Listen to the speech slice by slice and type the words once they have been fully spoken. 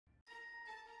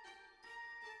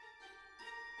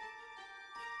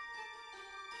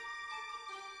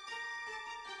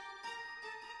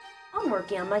I'm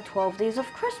working on my 12 Days of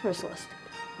Christmas list.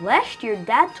 Last year,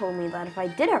 Dad told me that if I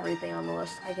did everything on the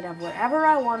list, I could have whatever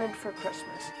I wanted for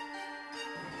Christmas.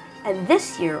 And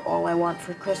this year, all I want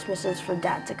for Christmas is for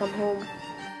Dad to come home.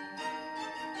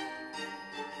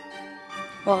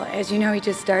 Well, as you know, he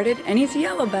just started, and he's a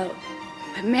yellow belt.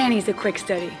 But man, he's a quick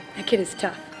study. That kid is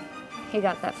tough. He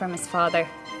got that from his father.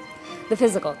 The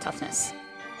physical toughness.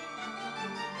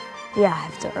 Yeah, I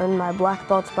have to earn my black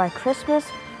belts by Christmas,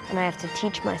 and I have to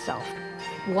teach myself.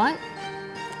 What?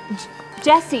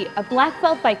 Jesse, a black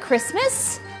belt by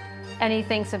Christmas? And he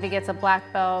thinks if he gets a black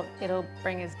belt, it'll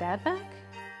bring his dad back?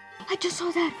 I just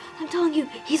saw that. I'm telling you,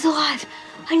 he's alive.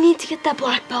 I need to get that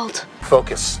black belt.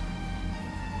 Focus.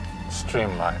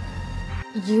 Streamline.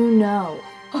 You know.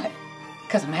 What?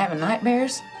 Because I'm having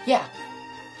nightmares? Yeah.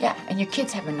 Yeah, and your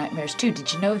kid's having nightmares too.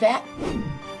 Did you know that?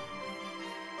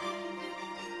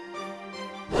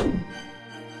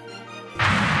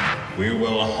 We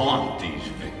will haunt these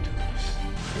victims.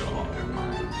 We'll haunt their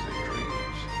minds, their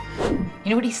dreams. You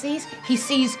know what he sees? He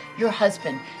sees your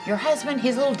husband. Your husband,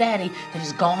 his little daddy, that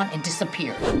is gone and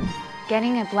disappeared.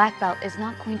 Getting a black belt is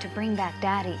not going to bring back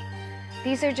Daddy.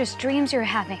 These are just dreams you're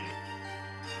having.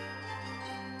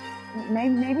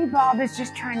 Maybe Bob is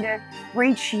just trying to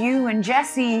reach you and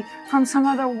Jesse from some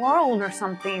other world or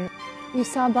something. You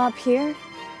saw Bob here?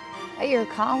 At your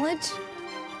college?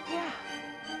 Yeah.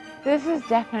 This is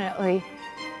definitely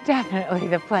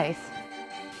the place.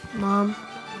 Mom,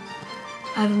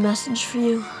 I have a message for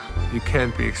you. You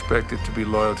can't be expected to be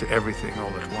loyal to everything all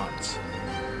at once.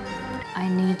 I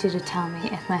need you to tell me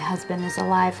if my husband is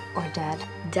alive or dead.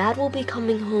 Dad will be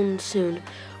coming home soon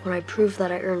when I prove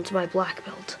that I earned my black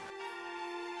belt.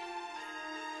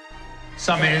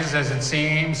 Some is as it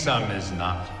seems, some is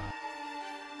not.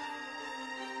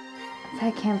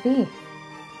 That can't be.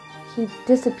 He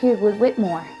disappeared with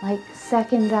Whitmore, like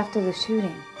seconds after the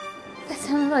shooting. That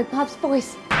sounded like Bob's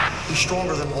voice. He's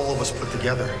stronger than all of us put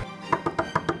together.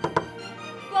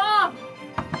 Bob!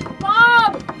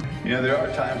 Bob! You know, there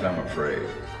are times I'm afraid.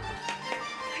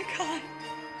 Oh my God.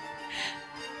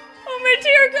 Oh my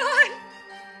dear God.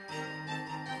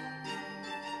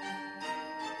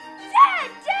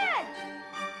 Dad! Dad!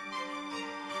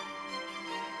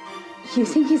 You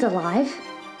think he's alive?